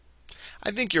I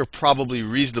think you're probably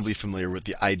reasonably familiar with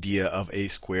the idea of a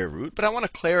square root, but I want to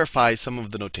clarify some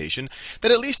of the notation that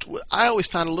at least I always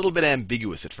found a little bit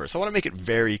ambiguous at first. I want to make it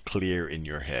very clear in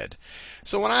your head.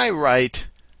 So when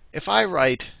if I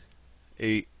write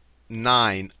a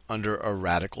 9 under a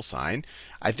radical sign,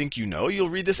 I think you'll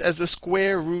read this as the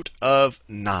square root of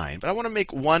 9. But I want to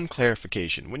make one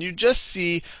clarification. When you just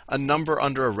see a number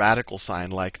under a radical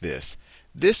sign like this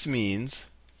means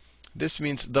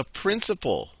the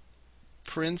principal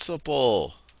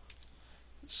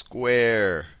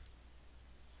square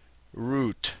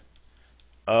root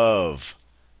of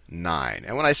 9.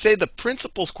 And when I say the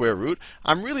principal square root,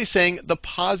 I'm really saying the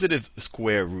positive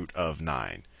square root of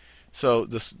 9. So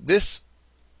this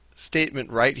statement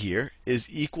right here is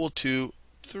equal to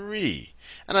 3.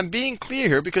 And I'm being clear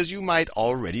here because you might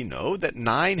already know that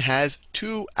 9 has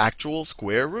two actual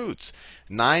square roots.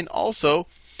 9 also,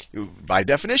 by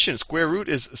definition, square root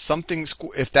is something,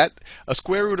 a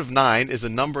square root of 9 is a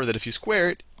number that if you square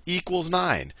it equals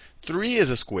 9. 3 is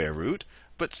a square root,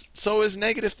 but so is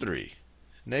negative 3.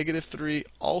 Negative 3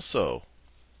 also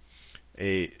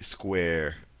a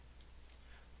square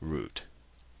root.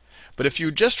 But if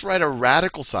you just write a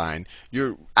radical sign,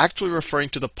 you're actually referring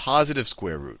to the positive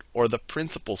square root or the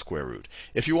principal square root.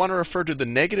 If you want to refer to the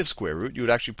negative square root, you would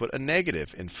actually put a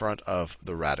negative in front of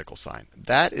the radical sign.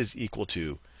 That is equal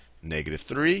to negative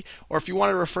 3. Or if you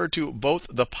want to refer to both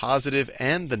the positive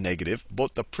and the negative,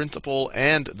 both the principal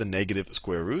and the negative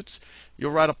square roots,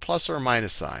 you'll write a plus or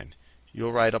minus sign.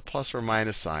 You'll write a plus or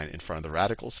minus sign in front of the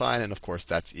radical sign. And of course,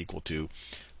 that's equal to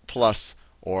plus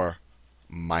or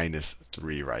minus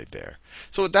 3 right there.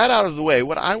 So with that out of the way,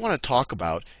 what I want to talk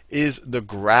about is the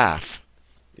graph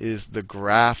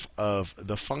of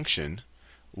the function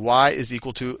y is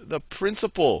equal to the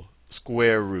principal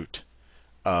square root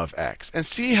of x. And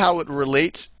see how it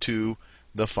relates to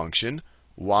the function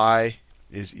y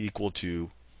is equal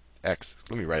to x.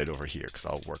 Let me write it over here because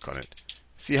I'll work on it.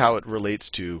 See how it relates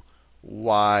to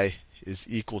y is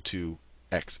equal to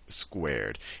x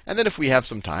squared. And then if we have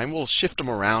some time, we'll shift them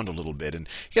around a little bit and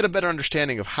get a better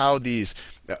understanding of how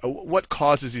what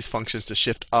causes these functions to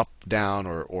shift up, down,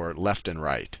 or left and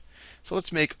right. So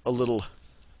let's make a little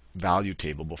value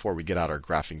table before we get out our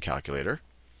graphing calculator.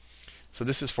 So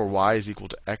this is for y is equal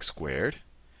to x squared.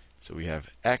 So we have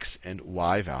x and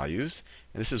y values.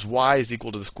 And this is y is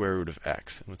equal to the square root of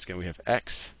x. And once again, we have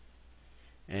x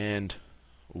and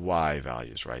y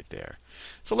values right there.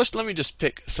 So let me just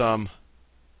pick some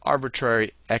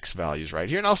arbitrary x values right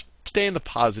here. And I'll stay in the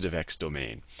positive x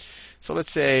domain. So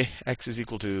let's say x is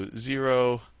equal to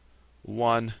 0,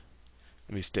 1.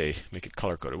 Let me make it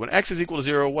color coded. When x is equal to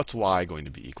 0, what's y going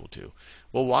to be equal to?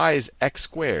 Well, y is x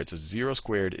squared. So 0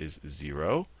 squared is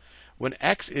 0. When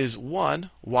x is 1,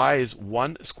 y is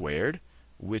 1 squared,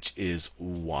 which is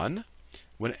 1.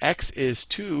 When x is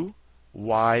 2,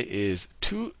 y is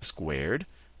 2 squared,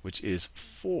 which is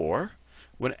 4.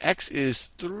 When x is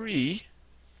 3,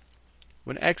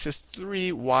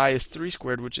 y is 3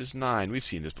 squared, which is 9. We've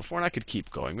seen this before, and I could keep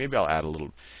going. Maybe I'll add a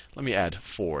little. Let me add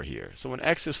 4 here. So when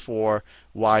x is 4,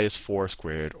 y is 4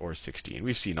 squared, or 16.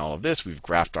 We've seen all of this. We've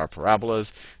graphed our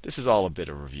parabolas. This is all a bit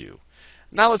of review.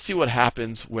 Now let's see what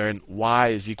happens when y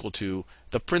is equal to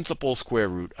the principal square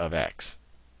root of x.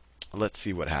 Let's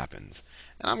see what happens.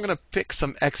 And I'm going to pick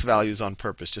some x values on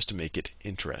purpose just to make it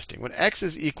interesting. When x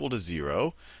is equal to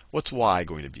 0, what's y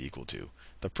going to be equal to?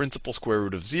 The principal square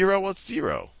root of 0, well, it's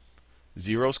 0.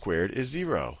 0 squared is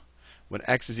 0. When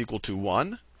x is equal to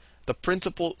 1, the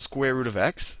principal square root of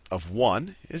x of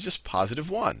 1 is just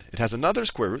positive 1. It has another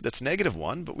square root that's negative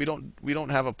 1, but we don't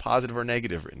have a positive or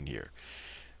negative written here.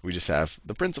 We just have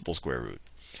the principal square root.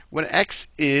 When x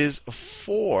is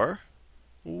 4,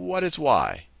 what is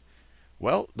y?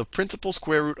 Well, the principal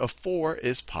square root of 4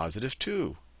 is positive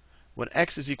 2. When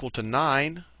x is equal to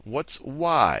 9, what's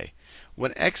y?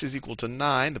 When x is equal to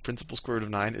 9, the principal square root of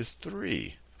 9 is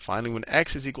 3. Finally, when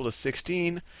x is equal to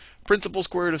 16, principal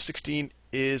square root of 16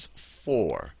 is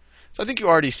 4. So I think you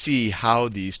already see how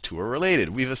these two are related.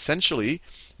 We've essentially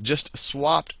just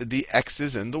swapped the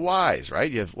x's and the y's,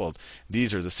 right?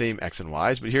 These are the same x and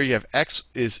y's, but here you have x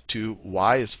is 2,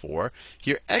 y is 4.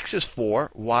 Here x is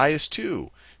 4, y is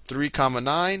 2. 3 comma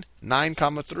 9, 9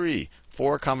 comma 3.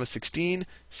 4 comma 16,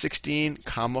 16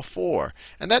 comma 4.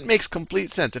 And that makes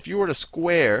complete sense. If you were to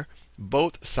square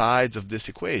both sides of this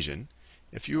equation,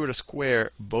 you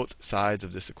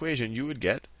would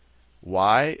get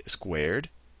y squared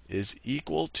is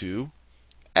equal to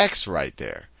x right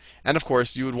there. And of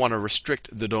course, you would want to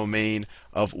restrict the domain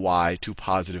of y to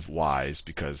positive y's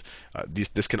because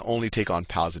this can only take on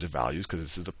positive values because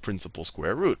this is a principal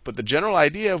square root. But the general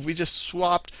idea of we just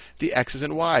swapped the x's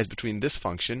and y's between this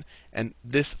function and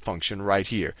this function right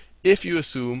here, if you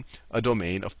assume a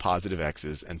domain of positive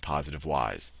x's and positive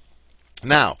y's.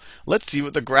 Now, let's see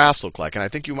what the graphs look like. And I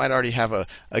think you might already have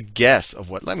a guess of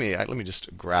what. Let me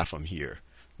just graph them here.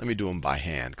 Let me do them by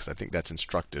hand because I think that's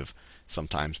instructive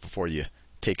sometimes before you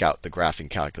take out the graphing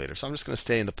calculator. So I'm just going to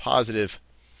stay in the positive,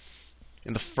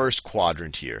 in the first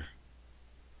quadrant here.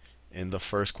 In the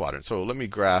first quadrant. So let me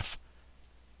graph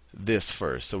this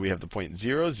first. So we have the point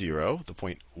 0, 0, the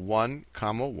point 1,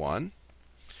 comma 1,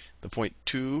 the point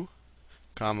 2,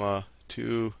 comma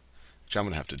 2, which I'm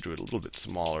going to have to do it a little bit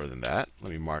smaller than that.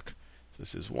 Let me mark. So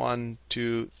this is 1,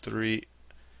 2, 3.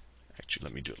 Actually,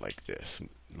 let me do it like this.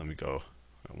 Let me go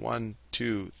 1,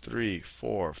 2, 3,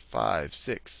 4, 5,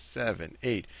 6, 7,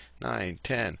 8, 9,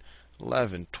 10,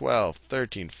 11, 12,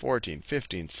 13, 14,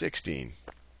 15, 16.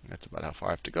 That's about how far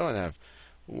I have to go. And I have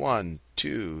 1,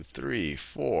 2, 3,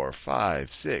 4,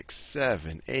 5, 6,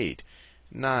 7, 8,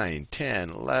 9, 10,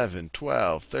 11,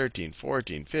 12, 13,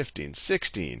 14, 15,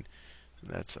 16.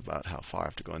 That's about how far I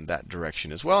have to go in that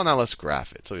direction as well. Now let's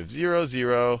graph it. So we have 0,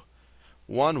 0,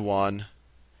 1, 1,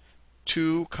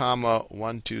 2, comma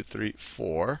 1, 2, 3,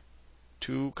 4,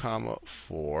 2, comma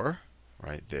 4,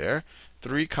 right there.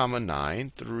 3, comma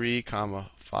 9, 3,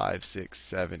 comma 5, 6,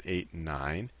 7, 8,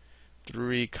 9.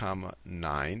 3, comma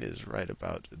 9 is right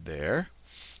about there.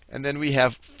 And then we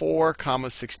have 4,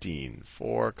 comma 16.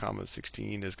 4, comma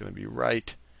 16 is going to be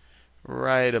right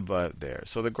about there.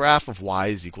 So the graph of y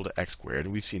is equal to x squared,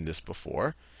 and we've seen this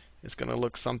before, it's going to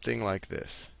look something like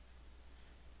this.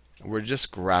 And we're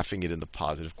just graphing it in the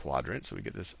positive quadrant, so we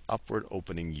get this upward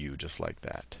opening u just like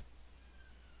that.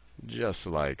 Just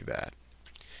like that.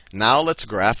 Now let's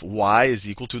graph y is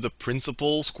equal to the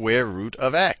principal square root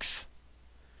of x.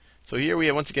 So here we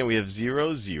have, once again, we have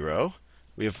 0, 0.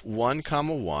 We have 1,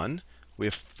 comma 1. We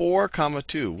have 4, comma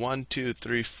 2. 1, 2,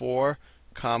 3, 4,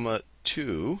 comma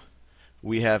 2.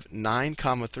 We have 9,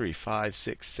 comma 3. 5,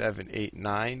 6, 7, 8,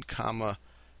 9, comma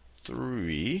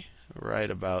 3. Right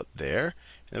about there.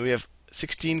 And then we have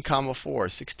 16, comma 4.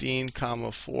 16,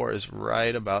 comma 4 is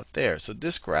right about there. So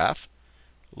this graph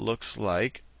looks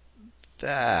like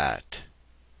that.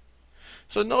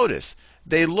 So notice,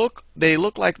 they look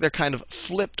like they're kind of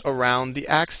flipped around the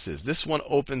axes. This one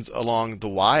opens along the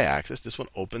y-axis. This one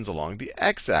opens along the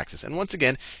x-axis. And once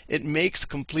again, it makes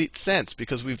complete sense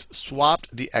because we've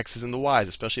swapped the x's and the y's,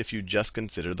 especially if you just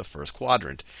consider the first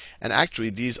quadrant. And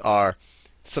actually, these are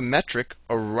symmetric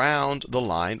around the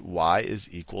line y is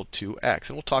equal to x.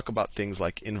 And we'll talk about things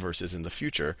like inverses in the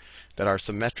future that are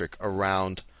symmetric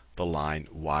around the line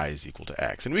y is equal to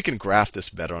x. And we can graph this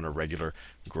better on a regular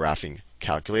graphing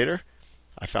calculator.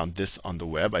 I found this on the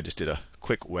web. I just did a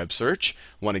quick web search.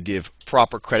 Want to give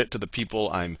proper credit to the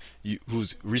people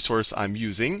whose resource I'm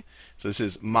using. So this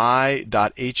is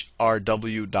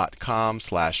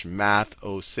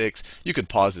my.hrw.com/math06. You could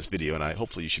pause this video, and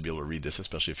hopefully you should be able to read this,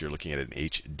 especially if you're looking at it in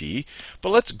HD. But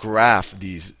let's graph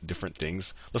these different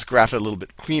things. Let's graph it a little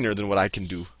bit cleaner than what I can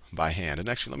do by hand. And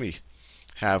actually, let me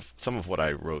have some of what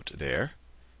I wrote there.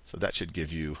 So that should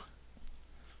give you.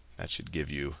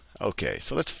 Okay,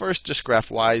 so let's first just graph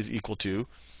y is equal to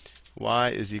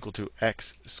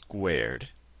x squared.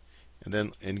 And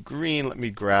then in green, let me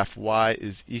graph y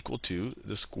is equal to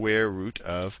the square root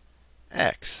of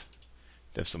x.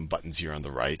 I have some buttons here on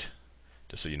the right,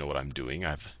 just so you know what I'm doing. I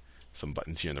have some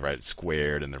buttons here on the right, it's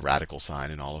squared and the radical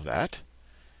sign and all of that.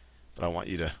 But I want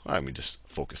you to, let me just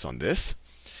focus on this.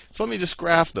 So let me just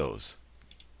graph those.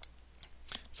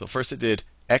 So first it did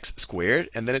x squared,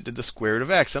 and then it did the square root of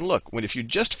x. And look, if you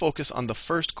just focus on the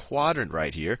first quadrant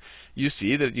right here, you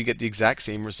see that you get the exact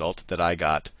same result that I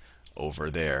got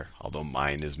over there, although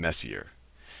mine is messier.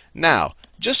 Now,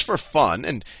 just for fun,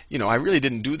 and I really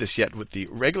didn't do this yet with the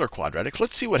regular quadratics,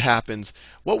 let's see what happens,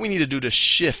 what we need to do to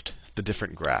shift the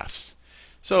different graphs.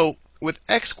 So with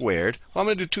x squared, well, I'm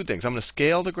going to do two things. I'm going to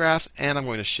scale the graphs, and I'm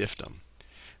going to shift them.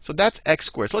 So that's x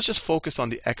squared. So let's just focus on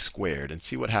the x squared and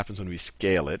see what happens when we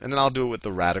scale it. And then I'll do it with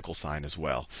the radical sign as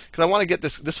well. Because I want to get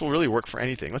this. This will really work for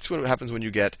anything. Let's see what happens when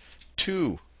you get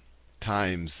 2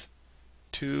 times,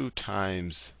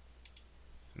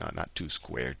 no, not 2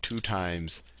 squared, 2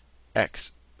 times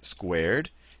x squared.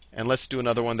 And let's do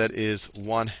another one that is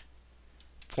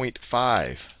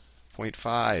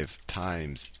 0.5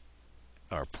 times,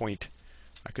 or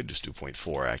I could just do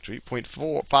 0.4 actually,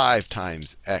 0.45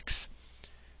 times x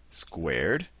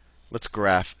squared. Let's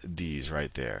graph these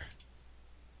right there.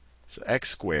 So x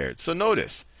squared. So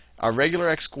notice, Our regular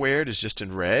x squared is just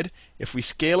in red. If we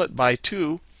scale it by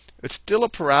 2, it's still a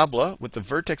parabola with the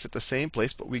vertex at the same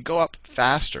place, but we go up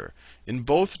faster in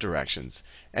both directions.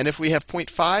 And if we have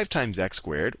 0.5 times x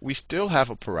squared, we still have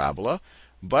a parabola,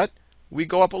 but we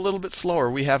go up a little bit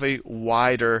slower. We have a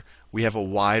wider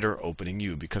opening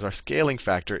u because our scaling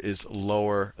factor is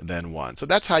lower than 1. So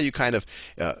that's how you kind of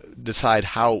decide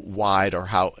how wide or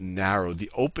how narrow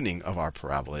the opening of our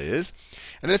parabola is.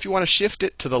 And then if you want to shift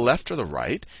it to the left or the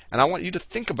right, and I want you to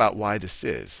think about why this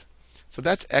is. So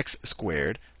that's x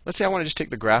squared. Let's say I want to just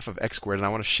take the graph of x squared and I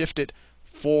want to shift it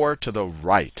 4 to the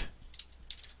right.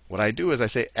 What I do is I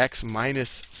say x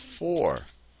minus 4.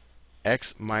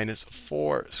 X minus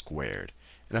 4 squared.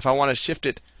 And if I want to shift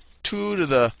it 2 to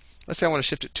the, let's say I want to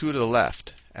shift it 2 to the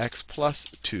left, x plus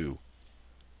 2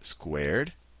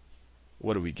 squared,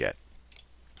 what do we get?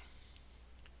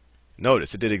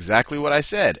 Notice it did exactly what I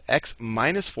said. X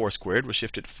minus 4 squared was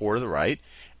shifted 4 to the right.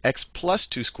 X plus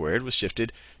 2 squared was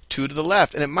shifted 2 to the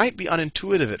left. And it might be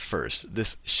unintuitive at first,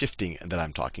 this shifting that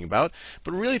I'm talking about.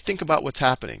 But really think about what's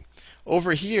happening.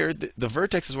 Over here, the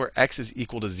vertex is where x is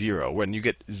equal to 0, when you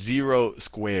get 0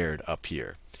 squared up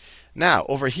here. Now,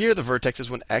 over here, the vertex is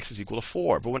when x is equal to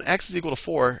 4. But when x is equal to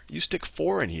 4, you stick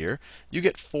 4 in here, you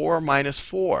get 4 minus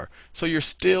 4. So you're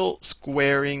still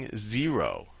squaring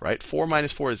 0, right? 4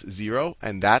 minus 4 is 0,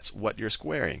 and that's what you're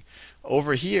squaring.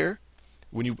 Over here,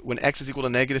 when x is equal to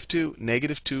negative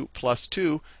 2 plus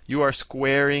 2, you are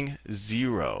squaring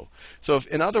 0. So if,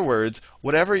 in other words,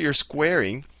 whatever you're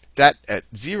squaring, that at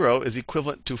 0 is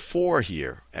equivalent to 4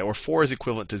 here. Or 4 is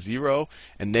equivalent to 0,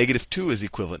 and negative 2 is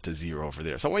equivalent to 0 over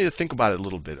there. So I want you to think about it a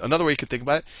little bit. Another way you could think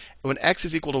about it, when x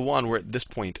is equal to 1, we're at this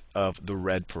point of the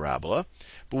red parabola.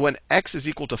 But when x is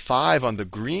equal to 5 on the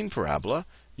green parabola,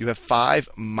 you have 5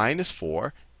 minus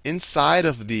 4. Inside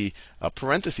of the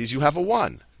parentheses, you have a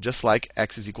 1, just like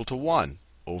x is equal to 1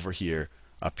 over here,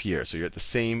 up here. So you're at the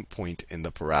same point in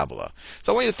the parabola.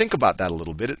 So I want you to think about that a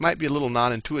little bit. It might be a little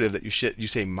non-intuitive that you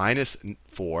say minus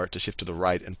 4 to shift to the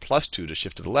right and plus 2 to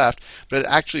shift to the left, but it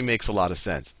actually makes a lot of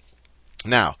sense.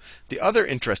 Now, the other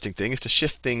interesting thing is to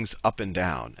shift things up and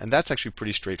down. And that's actually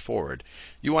pretty straightforward.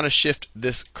 You want to shift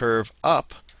this curve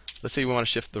up. Let's say we want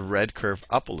to shift the red curve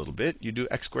up a little bit. You do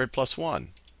x squared plus 1.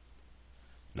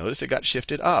 Notice it got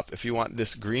shifted up. If you want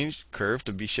this green curve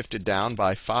to be shifted down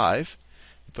by 5,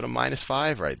 put a minus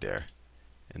 5 right there.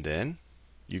 And then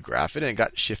you graph it, and it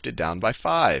got shifted down by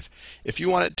 5. If you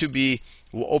want it to be,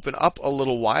 we'll open up a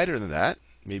little wider than that,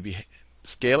 maybe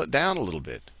scale it down a little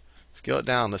bit. Scale it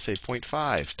down, let's say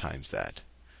 0.5 times that.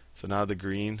 So now the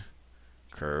green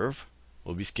curve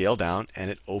will be scaled down,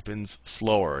 and it opens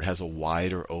slower. It has a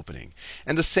wider opening.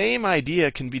 And the same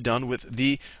idea can be done with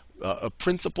the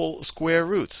principal square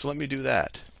roots. So let me do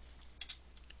that.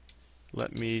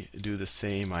 Let me do the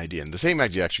same idea. And the same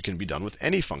idea actually can be done with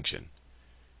any function.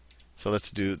 So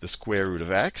let's do the square root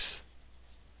of x.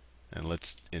 And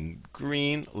in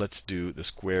green, let's do the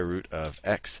square root of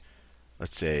x,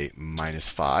 let's say minus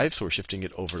 5. So we're shifting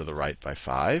it over to the right by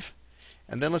 5.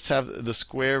 And then let's have the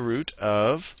square root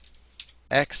of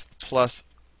x plus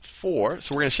 4.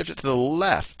 So we're going to shift it to the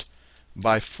left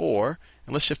by 4.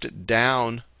 And let's shift it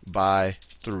down by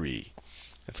 3.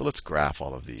 And so let's graph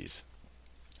all of these.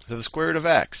 So the square root of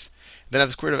x. Then I have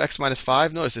the square root of x minus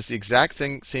 5. Notice it's the exact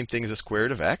same thing as the square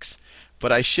root of x,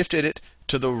 but I shifted it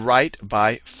to the right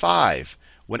by 5.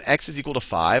 When x is equal to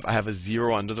 5, I have a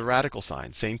 0 under the radical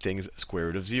sign. Same thing as square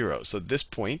root of 0. So this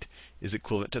point is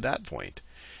equivalent to that point.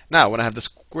 Now, when I have the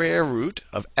square root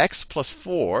of x plus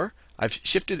 4, I've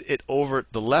shifted it over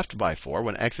the left by 4.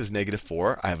 When x is negative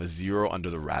 4, I have a 0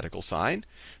 under the radical sign.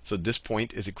 So this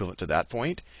point is equivalent to that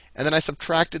point. And then I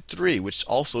subtracted 3, which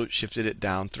also shifted it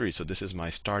down 3. So this is my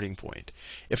starting point.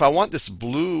 If I want this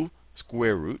blue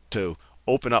square root to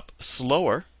open up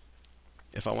slower,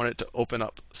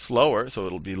 so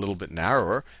it'll be a little bit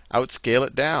narrower, I would scale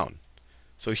it down.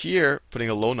 So here, putting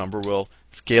a low number will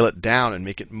scale it down and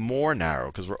make it more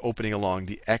narrow because we're opening along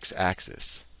the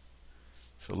x-axis.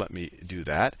 So let me do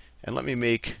that. And let me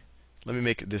make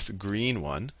this green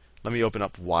one, let me open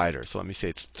up wider. So let me say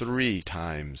it's 3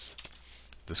 times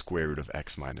the square root of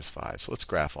x minus 5. So let's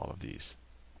graph all of these.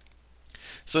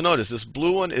 So notice this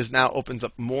blue one now opens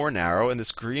up more narrow, and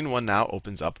this green one now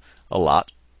opens up a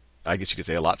lot, I guess you could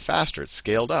say a lot faster. It's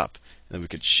scaled up. And then we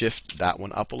could shift that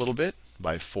one up a little bit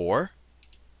by 4.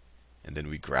 And then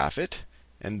we graph it.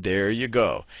 And there you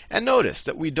go. And notice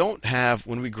that we don't have,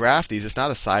 when we graph these, it's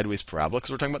not a sideways parabola because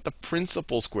we're talking about the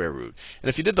principal square root. And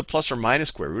if you did the plus or minus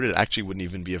square root, it actually wouldn't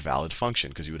even be a valid function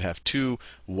because you would have two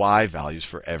y values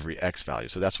for every x value.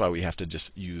 So that's why we have to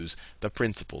just use the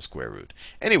principal square root.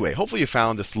 Anyway, hopefully you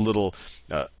found this little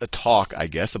a talk, I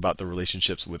guess, about the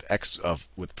relationships with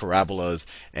with parabolas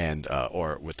and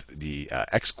or with the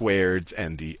x squareds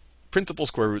and the principal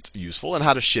square roots useful, and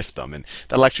how to shift them. And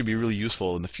that'll actually be really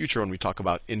useful in the future when we talk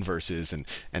about inverses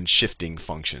and shifting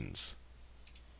functions.